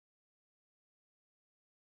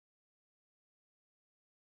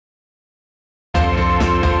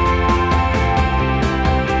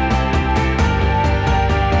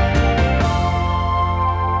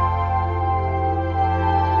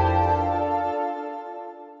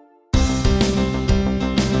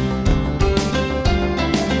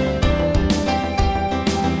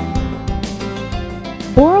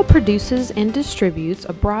Boral produces and distributes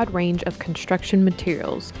a broad range of construction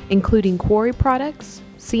materials, including quarry products,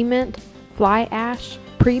 cement, fly ash,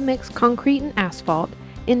 pre-mixed concrete and asphalt,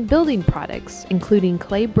 and building products, including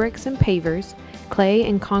clay bricks and pavers, clay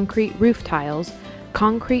and concrete roof tiles,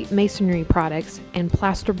 concrete masonry products, and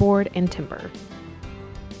plasterboard and timber.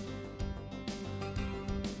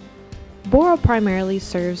 Boral primarily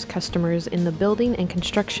serves customers in the building and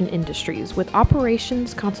construction industries, with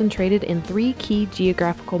operations concentrated in 3 key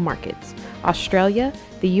geographical markets: Australia,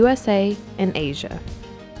 the USA, and Asia.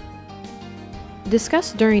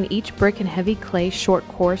 Discussed during each brick and heavy clay short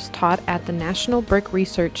course taught at the National Brick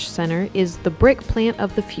Research Center is the brick plant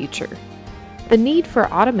of the future. The need for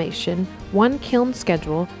automation, one kiln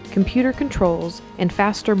schedule, computer controls, and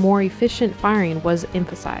faster, more efficient firing was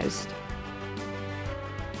emphasized.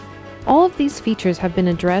 All of these features have been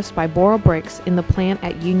addressed by Boral Bricks in the plant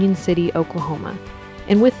at Union City, Oklahoma.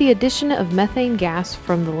 And with the addition of methane gas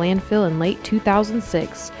from the landfill in late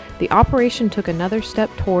 2006, the operation took another step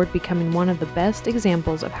toward becoming one of the best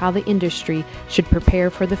examples of how the industry should prepare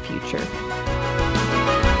for the future.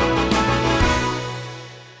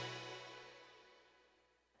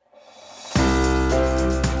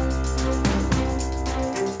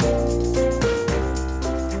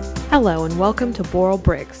 Hello and welcome to Boral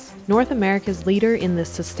Bricks, North America's leader in the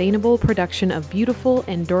sustainable production of beautiful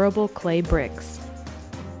and durable clay bricks.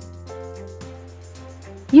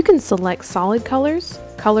 You can select solid colors,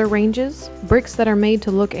 color ranges, bricks that are made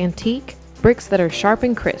to look antique, bricks that are sharp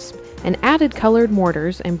and crisp, and added colored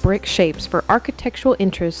mortars and brick shapes for architectural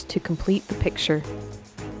interest to complete the picture.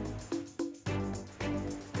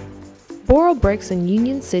 Boral Bricks in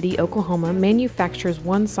Union City, Oklahoma manufactures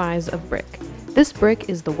one size of brick. This brick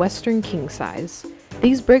is the Western King size.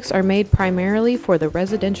 These bricks are made primarily for the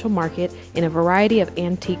residential market in a variety of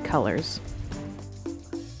antique colors.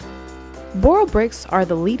 Boral bricks are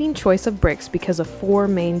the leading choice of bricks because of 4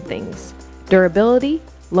 main things: durability,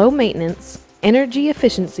 low maintenance, energy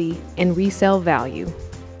efficiency, and resale value.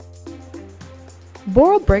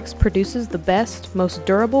 Boral Bricks produces the best, most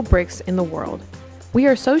durable bricks in the world. We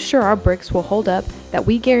are so sure our bricks will hold up that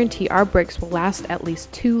we guarantee our bricks will last at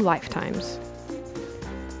least 2 lifetimes.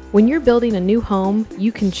 When you're building a new home,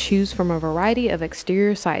 you can choose from a variety of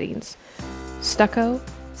exterior sidings: stucco,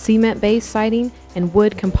 cement-based siding, and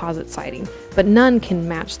wood composite siding, but none can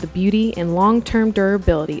match the beauty and long-term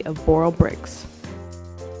durability of Boral Bricks.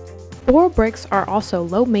 Boral Bricks are also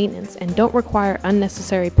low maintenance and don't require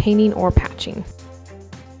unnecessary painting or patching.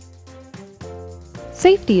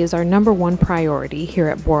 Safety is our #1 priority here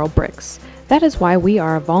at Boral Bricks. That is why we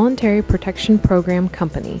are a voluntary protection program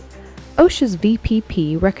company. OSHA's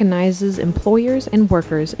VPP recognizes employers and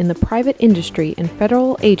workers in the private industry and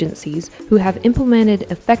federal agencies who have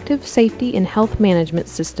implemented effective safety and health management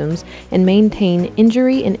systems and maintain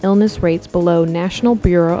injury and illness rates below National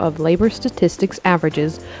Bureau of Labor Statistics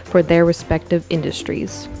averages for their respective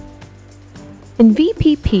industries. In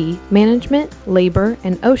VPP, management, labor,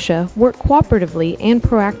 and OSHA work cooperatively and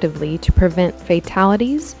proactively to prevent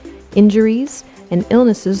fatalities, injuries, and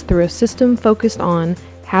illnesses through a system focused on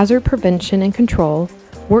hazard prevention and control,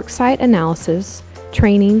 worksite analysis,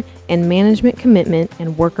 training, and management commitment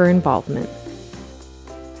and worker involvement.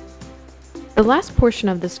 The last portion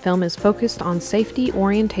of this film is focused on safety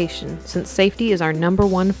orientation, since safety is our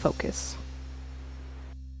 #1 focus.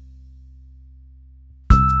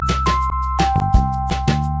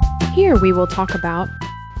 Here we will talk about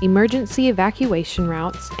emergency evacuation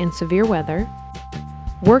routes and severe weather,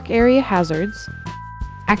 work area hazards,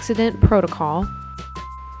 accident protocol,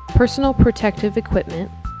 personal protective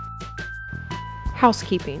equipment,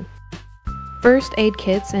 housekeeping, first aid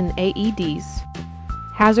kits and AEDs,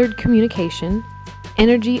 hazard communication,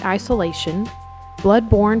 energy isolation,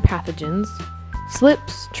 blood-borne pathogens,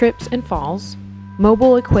 slips, trips, and falls,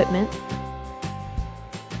 mobile equipment,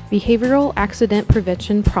 behavioral accident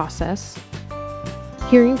prevention process,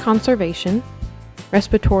 hearing conservation,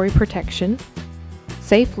 respiratory protection,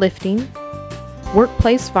 safe lifting,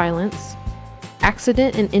 workplace violence,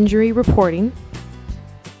 accident and injury reporting,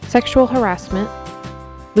 sexual harassment,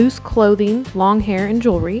 loose clothing, long hair and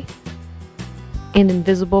jewelry, and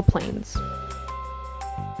invisible planes.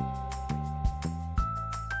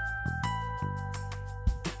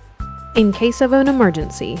 In case of an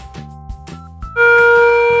emergency,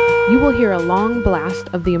 you will hear a long blast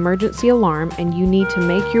of the emergency alarm and you need to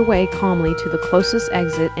make your way calmly to the closest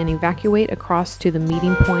exit and evacuate across to the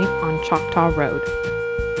meeting point on Choctaw Road.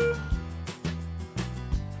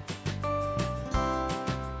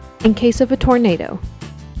 In case of a tornado,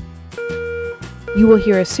 you will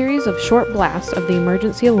hear a series of short blasts of the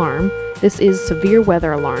emergency alarm This is severe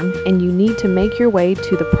weather alarm, and you need to make your way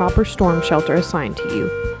to the proper storm shelter assigned to you.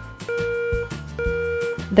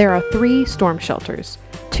 There are 3 storm shelters.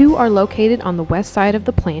 2 are located on the west side of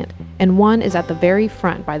the plant, and 1 is at the very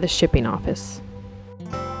front by the shipping office.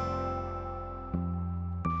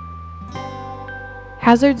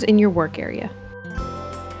 Hazards in your work area.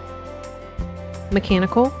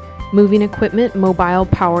 Mechanical, moving equipment, mobile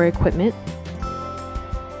power equipment.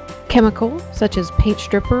 Chemical, such as paint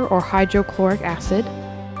stripper or hydrochloric acid.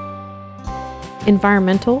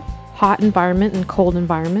 Environmental, hot environment and cold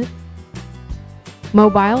environment.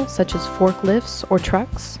 Mobile, such as forklifts or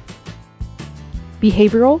trucks.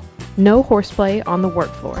 Behavioral, no horseplay on the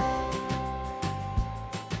work floor.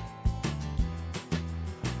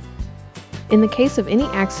 In the case of any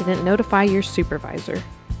accident, notify your supervisor.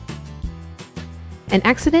 An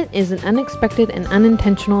accident is an unexpected and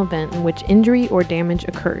unintentional event in which injury or damage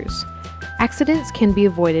occurs. Accidents can be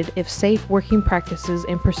avoided if safe working practices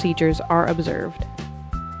and procedures are observed.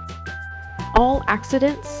 All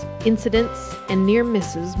accidents, incidents, and near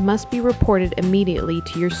misses must be reported immediately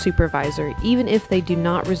to your supervisor, even if they do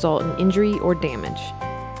not result in injury or damage.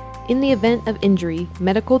 In the event of injury,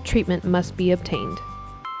 medical treatment must be obtained.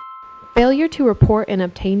 Failure to report and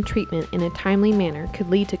obtain treatment in a timely manner could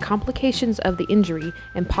lead to complications of the injury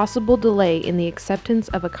and possible delay in the acceptance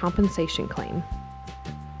of a compensation claim.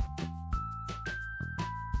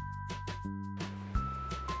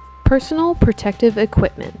 Personal protective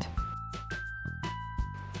equipment.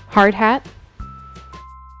 Hard hat,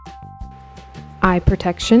 eye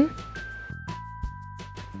protection,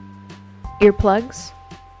 earplugs,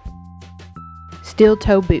 steel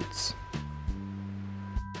toe boots.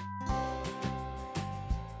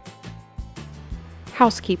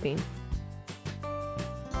 Housekeeping.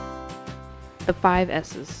 The 5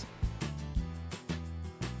 S's.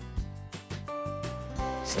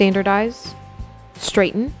 Standardize,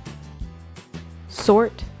 straighten,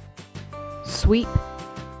 sort, sweep,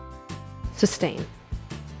 sustain.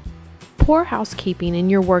 Poor housekeeping in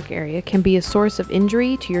your work area can be a source of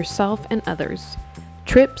injury to yourself and others.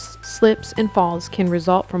 Trips, slips, and falls can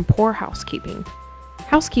result from poor housekeeping.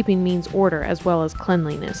 Housekeeping means order as well as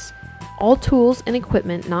cleanliness. All tools and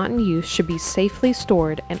equipment not in use should be safely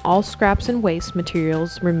stored and all scraps and waste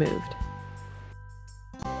materials removed.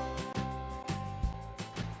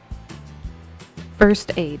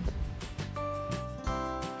 First aid.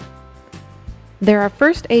 There are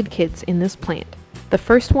first aid kits in this plant. The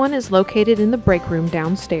first one is located in the break room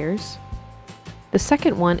downstairs. The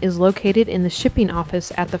second one is located in the shipping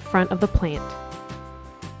office at the front of the plant.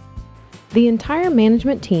 The entire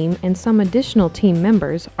management team and some additional team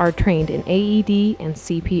members are trained in AED and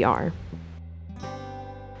CPR.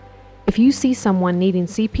 If you see someone needing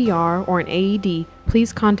CPR or an AED,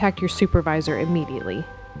 please contact your supervisor immediately.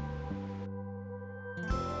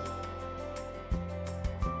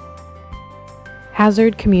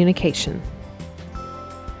 Hazard communication.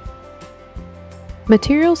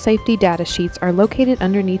 Material safety data sheets are located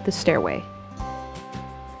underneath the stairway.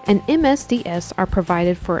 And MSDS are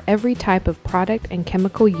provided for every type of product and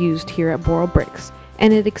chemical used here at Boral Bricks,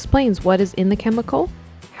 and it explains what is in the chemical,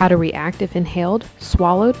 how to react if inhaled,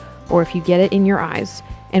 swallowed, or if you get it in your eyes,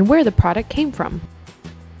 and where the product came from.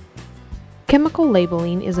 Chemical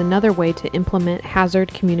labeling is another way to implement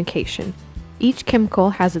hazard communication. Each chemical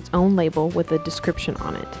has its own label with a description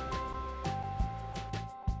on it.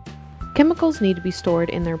 Chemicals need to be stored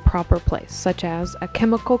in their proper place, such as a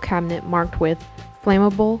chemical cabinet marked with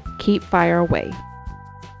flammable, keep fire away.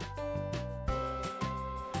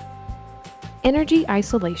 Energy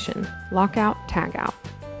isolation, lockout, tagout.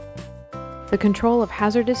 The control of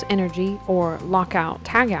hazardous energy, or lockout,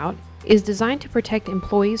 tagout, is designed to protect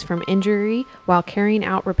employees from injury while carrying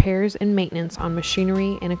out repairs and maintenance on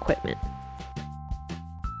machinery and equipment.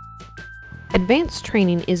 Advanced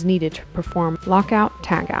training is needed to perform lockout,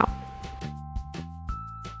 tagout.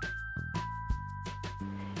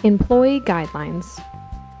 Employee guidelines.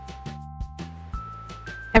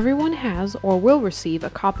 Everyone has or will receive a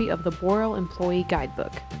copy of the Boral Employee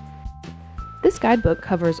Guidebook. This guidebook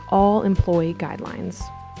covers all employee guidelines.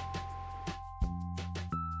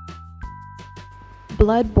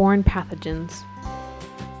 Blood-borne pathogens.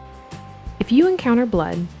 If you encounter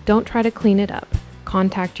blood, don't try to clean it up.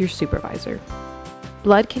 Contact your supervisor.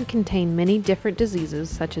 Blood can contain many different diseases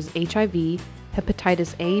such as HIV,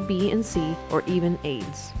 hepatitis A, B, and C, or even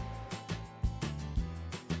AIDS.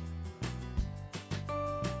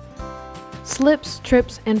 Slips,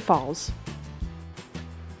 trips, and falls.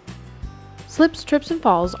 Slips, trips, and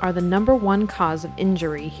falls are the #1 cause of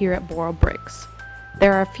injury here at Boral Bricks.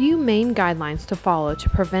 There are a few main guidelines to follow to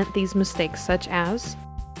prevent these mistakes, such as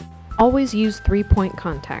Always use 3-point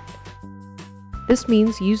contact. This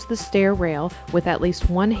means use the stair rail with at least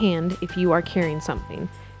one hand if you are carrying something.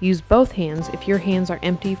 Use both hands if your hands are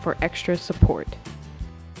empty for extra support.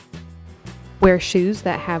 Wear shoes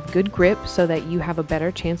that have good grip so that you have a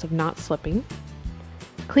better chance of not slipping.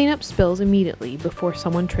 Clean up spills immediately before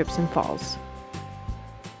someone trips and falls.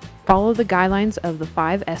 Follow the guidelines of the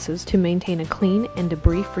 5 S's to maintain a clean and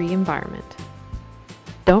debris-free environment.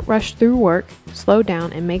 Don't rush through work, slow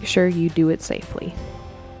down, and make sure you do it safely.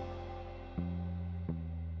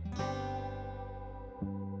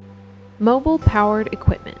 Mobile powered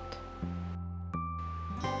equipment.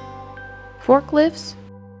 Forklifts,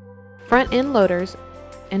 front-end loaders,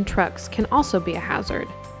 and trucks can also be a hazard.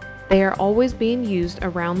 They are always being used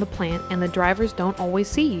around the plant and the drivers don't always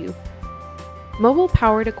see you. Mobile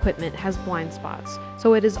powered equipment has blind spots,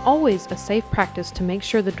 so it is always a safe practice to make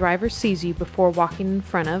sure the driver sees you before walking in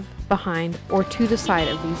front of, behind, or to the side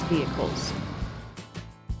of these vehicles.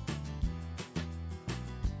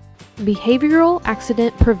 Behavioral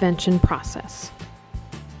accident prevention process.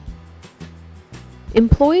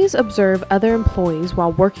 Employees observe other employees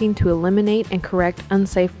while working to eliminate and correct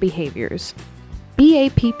unsafe behaviors.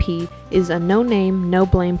 BAPP is a no-name,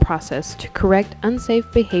 no-blame process to correct unsafe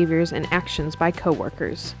behaviors and actions by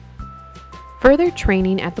coworkers. Further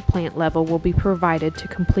training at the plant level will be provided to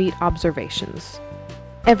complete observations.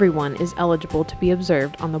 Everyone is eligible to be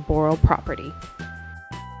observed on the Boral property.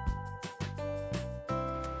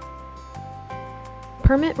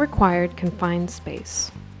 Permit required confined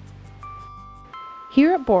space.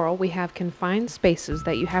 Here at Boral, we have confined spaces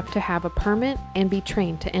that you have to have a permit and be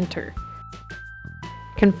trained to enter.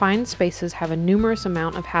 Confined spaces have a numerous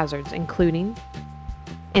amount of hazards, including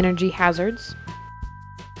energy hazards,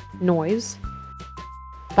 noise,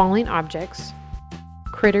 falling objects,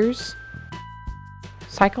 critters,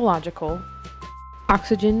 psychological,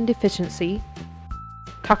 oxygen deficiency,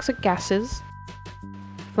 toxic gases,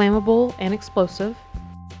 flammable and explosive,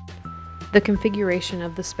 the configuration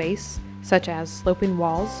of the space, such as sloping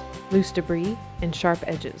walls, loose debris, and sharp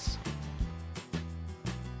edges.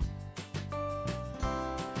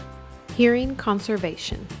 Hearing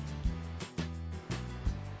conservation.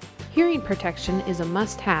 Hearing protection is a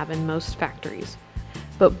must-have in most factories,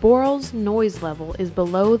 but Boral's noise level is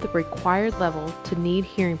below the required level to need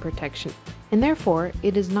hearing protection, and therefore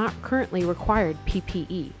it is not currently required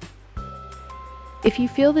PPE. If you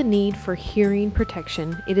feel the need for hearing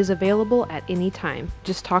protection, it is available at any time.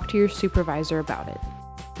 Just talk to your supervisor about it.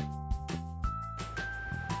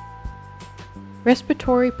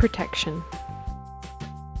 Respiratory protection.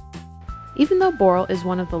 Even though Boral is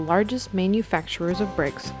one of the largest manufacturers of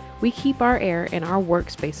bricks, we keep our air and our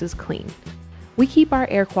workspaces clean. We keep our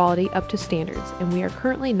air quality up to standards, and we are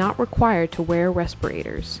currently not required to wear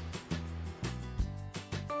respirators.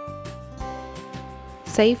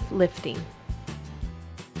 Safe lifting.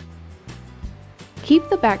 Keep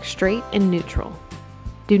the back straight and neutral.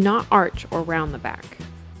 Do not arch or round the back.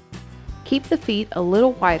 Keep the feet a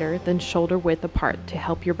little wider than shoulder width apart to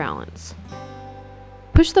help your balance.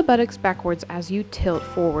 Push the buttocks backwards as you tilt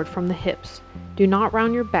forward from the hips. Do not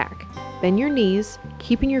round your back. Bend your knees,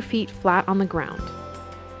 keeping your feet flat on the ground.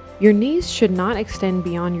 Your knees should not extend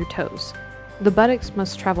beyond your toes. The buttocks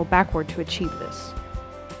must travel backward to achieve this.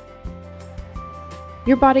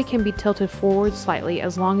 Your body can be tilted forward slightly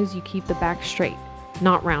as long as you keep the back straight,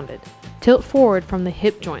 not rounded. Tilt forward from the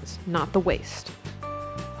hip joints, not the waist.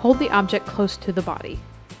 Hold the object close to the body.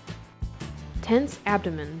 Tense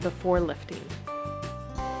abdomen before lifting.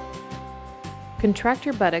 Contract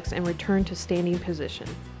your buttocks and return to standing position.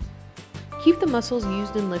 Keep the muscles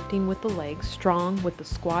used in lifting with the legs strong with the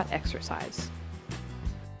squat exercise.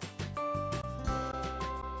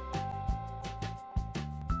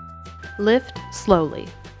 Lift slowly.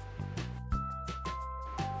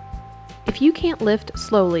 If you can't lift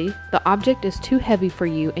slowly, the object is too heavy for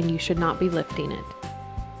you and you should not be lifting it.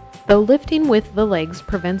 Though lifting with the legs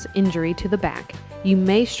prevents injury to the back, you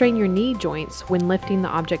may strain your knee joints when lifting the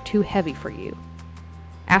object too heavy for you.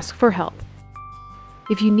 Ask for help.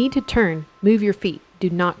 If you need to turn, move your feet. Do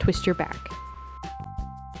not twist your back.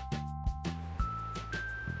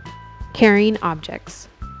 Carrying objects.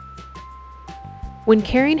 When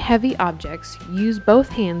carrying heavy objects, use both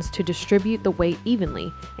hands to distribute the weight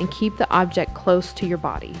evenly and keep the object close to your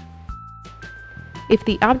body. If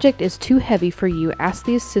the object is too heavy for you, ask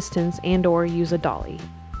the assistants and/or use a dolly.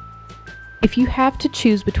 If you have to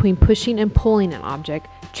choose between pushing and pulling an object,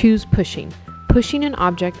 choose pushing. Pushing an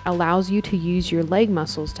object allows you to use your leg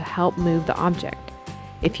muscles to help move the object.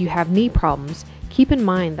 If you have knee problems, keep in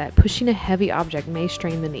mind that pushing a heavy object may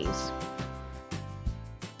strain the knees.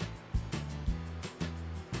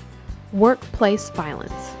 Workplace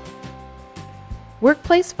violence.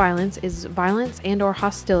 Workplace violence is violence and/or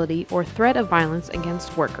hostility or threat of violence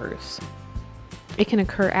against workers. It can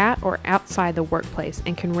occur at or outside the workplace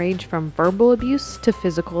and can range from verbal abuse to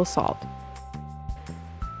physical assault.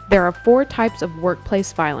 There are 4 types of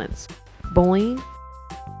workplace violence: bullying,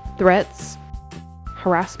 threats,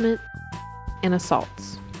 harassment, and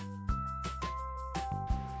assaults.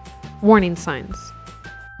 Warning signs.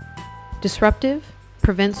 Disruptive,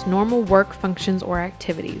 prevents normal work functions or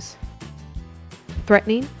activities.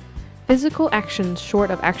 Threatening, physical actions short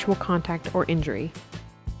of actual contact or injury.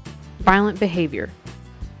 Violent behavior,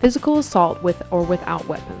 physical assault with or without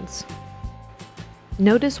weapons.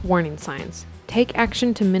 Notice warning signs, take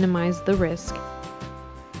action to minimize the risk,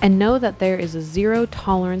 and know that there is a zero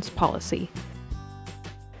tolerance policy.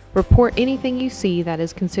 Report anything you see that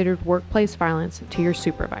is considered workplace violence to your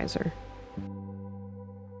supervisor.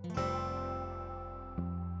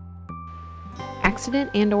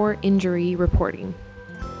 Accident and/or injury reporting.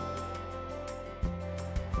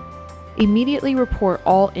 Immediately report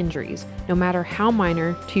all injuries, no matter how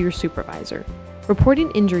minor, to your supervisor.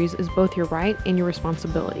 Reporting injuries is both your right and your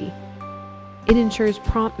responsibility. It ensures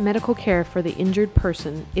prompt medical care for the injured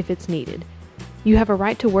person if it's needed. You have a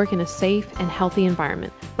right to work in a safe and healthy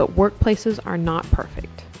environment, but workplaces are not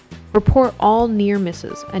perfect. Report all near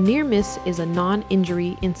misses. A near miss is a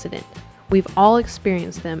non-injury incident. We've all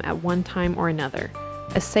experienced them at one time or another.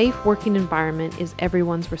 A safe working environment is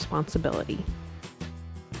everyone's responsibility.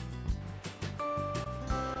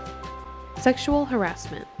 Sexual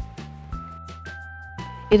harassment.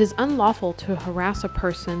 It is unlawful to harass a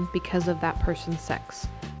person because of that person's sex.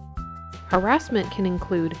 Harassment can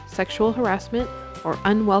include sexual harassment or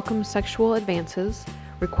unwelcome sexual advances,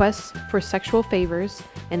 requests for sexual favors,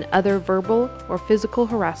 and other verbal or physical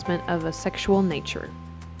harassment of a sexual nature.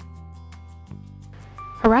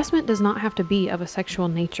 Harassment does not have to be of a sexual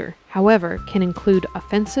nature, however, can include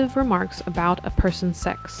offensive remarks about a person's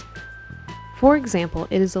sex. For example,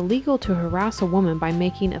 it is illegal to harass a woman by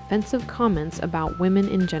making offensive comments about women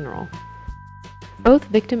in general. Both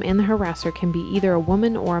victim and the harasser can be either a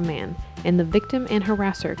woman or a man, and the victim and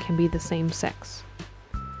harasser can be the same sex.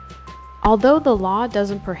 Although the law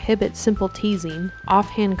doesn't prohibit simple teasing,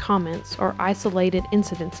 offhand comments, or isolated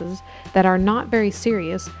incidences that are not very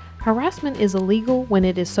serious, harassment is illegal when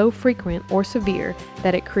it is so frequent or severe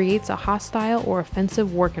that it creates a hostile or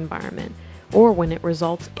offensive work environment, or when it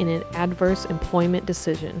results in an adverse employment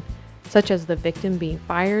decision, such as the victim being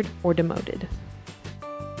fired or demoted.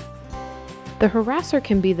 The harasser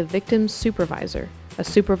can be the victim's supervisor, a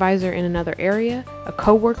supervisor in another area, a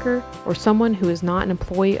coworker, or someone who is not an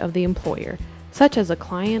employee of the employer, such as a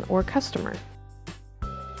client or customer.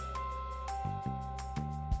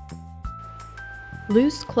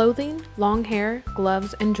 Loose clothing, long hair,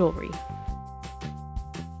 gloves, and jewelry.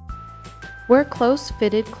 Wear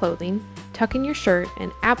close-fitted clothing, tuck in your shirt,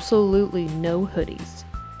 and absolutely no hoodies.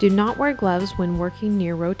 Do not wear gloves when working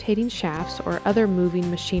near rotating shafts or other moving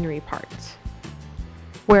machinery parts.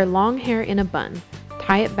 Wear long hair in a bun,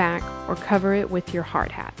 tie it back, or cover it with your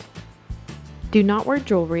hard hat. Do not wear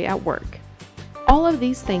jewelry at work. All of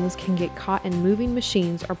these things can get caught in moving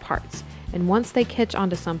machines or parts, and once they catch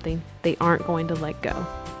onto something, they aren't going to let go.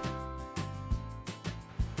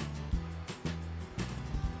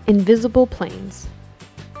 Invisible planes.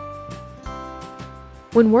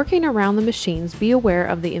 When working around the machines, be aware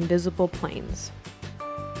of the invisible planes.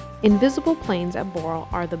 Invisible planes at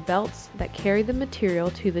Boral are the belts that carry the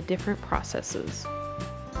material to the different processes.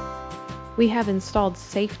 We have installed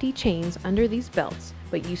safety chains under these belts,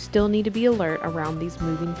 but you still need to be alert around these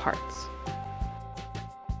moving parts.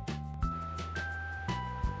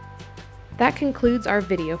 That concludes our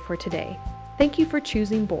video for today. Thank you for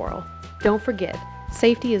choosing Boral. Don't forget,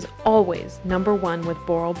 safety is always #1 with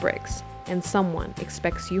Boral Bricks, and someone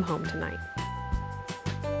expects you home tonight.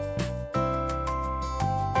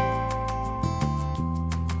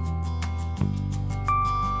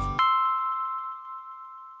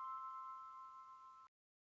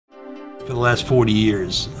 For the last 40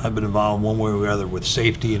 years, I've been involved one way or the other with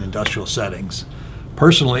safety in industrial settings.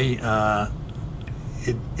 Personally,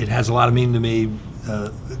 it has a lot of meaning to me.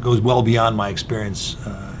 It goes well beyond my experience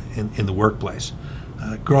in the workplace.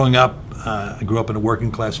 Growing up, I grew up in a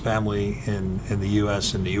working class family in the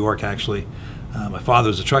U.S., in New York actually. My father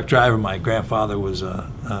was a truck driver, my grandfather was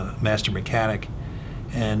a master mechanic,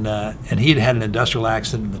 and he had had an industrial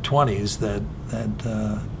accident in the 20s that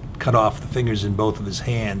cut off the fingers in both of his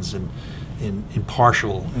hands and in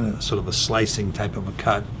partial, sort of a slicing type of a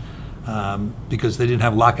cut, because they didn't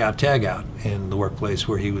have lockout tagout in the workplace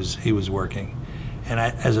where he was working. And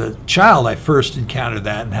as a child, I first encountered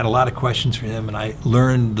that and had a lot of questions for him, and I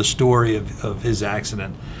learned the story of his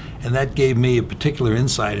accident. And that gave me a particular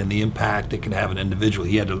insight in the impact it can have on an individual.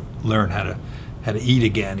 He had to learn how to eat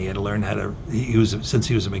again. He had to learn how to, since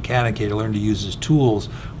he was a mechanic, he had to learn to use his tools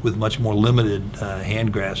with much more limited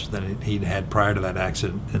hand grasp than he'd had prior to that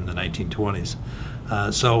accident in the 1920s.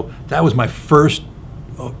 So that was my first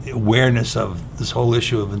awareness of this whole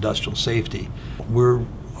issue of industrial safety. We're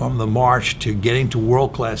on the march to getting to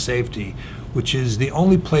world-class safety, which is the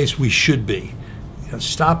only place we should be. You know,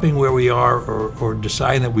 stopping where we are or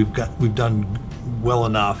deciding that we've done well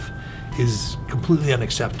enough is completely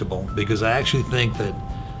unacceptable, because I actually think that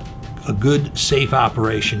a good, safe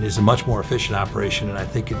operation is a much more efficient operation, and I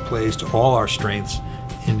think it plays to all our strengths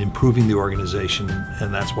in improving the organization,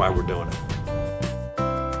 and that's why we're doing it.